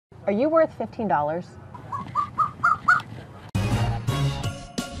Are you worth $15?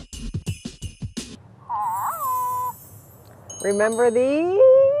 Remember these?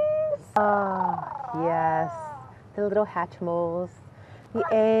 Oh, yes. The little Hatchimals. The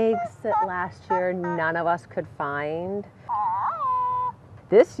eggs that last year none of us could find.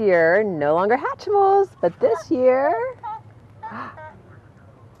 This year, no longer Hatchimals, but this year,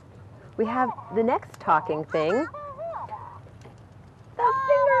 we have the next talking thing, the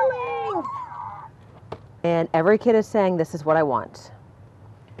Fingerling. And every kid is saying, this is what I want.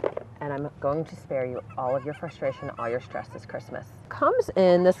 And I'm going to spare you all of your frustration, all your stress this Christmas. Comes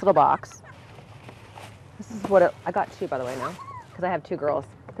in this little box. This is what I got two, by the way, now, because I have two girls.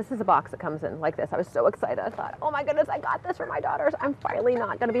 This is a box that comes in like this. I was so excited. I thought, oh my goodness, I got this for my daughters. I'm finally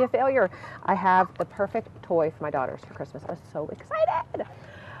not going to be a failure. I have the perfect toy for my daughters for Christmas. I was so excited.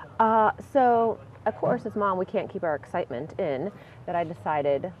 So, of course, as mom, we can't keep our excitement in, that I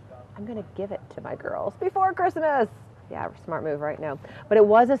decided I'm going to give it to my girls before Christmas. Yeah, smart move right now. But it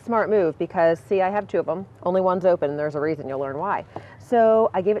was a smart move because, see, I have two of them. Only one's open, and there's a reason. You'll learn why. So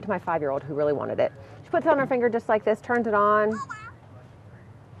I gave it to my 5-year-old who really wanted it. She puts it on her finger just like this, turns it on,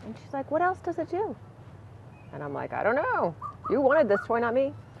 and she's like, what else does it do? And I'm like, I don't know. You wanted this toy, not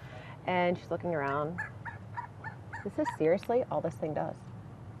me. And she's looking around. This is seriously all this thing does.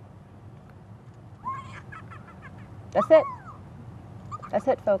 That's it. That's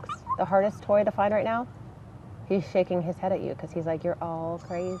it, folks. The hardest toy to find right now. He's shaking his head at you because he's like, you're all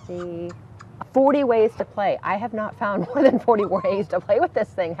crazy. 40 ways to play. I have not found more than 40 ways to play with this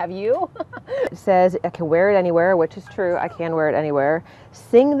thing. Have you? It says I can wear it anywhere, which is true. I can wear it anywhere.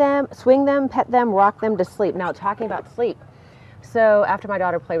 Sing them, swing them, pet them, rock them to sleep. Now, talking about sleep. So after my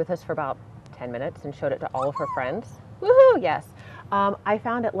daughter played with this for about 10 minutes and showed it to all of her friends, woohoo, yes. I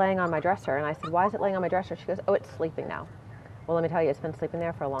found it laying on my dresser, and I said, why is it laying on my dresser? She goes, oh, it's sleeping now. Well, let me tell you, it's been sleeping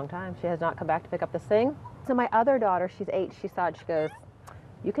there for a long time. She has not come back to pick up this thing. So my other daughter, she's 8, she saw it, she goes,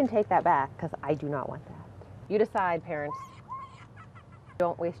 you can take that back because I do not want that. You decide, parents.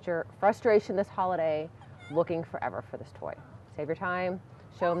 Don't waste your frustration this holiday looking forever for this toy. Save your time,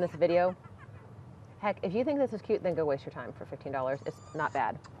 show them this video. Heck, if you think this is cute, then go waste your time for $15. It's not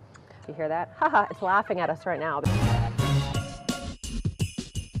bad. You hear that? Haha, it's laughing at us right now.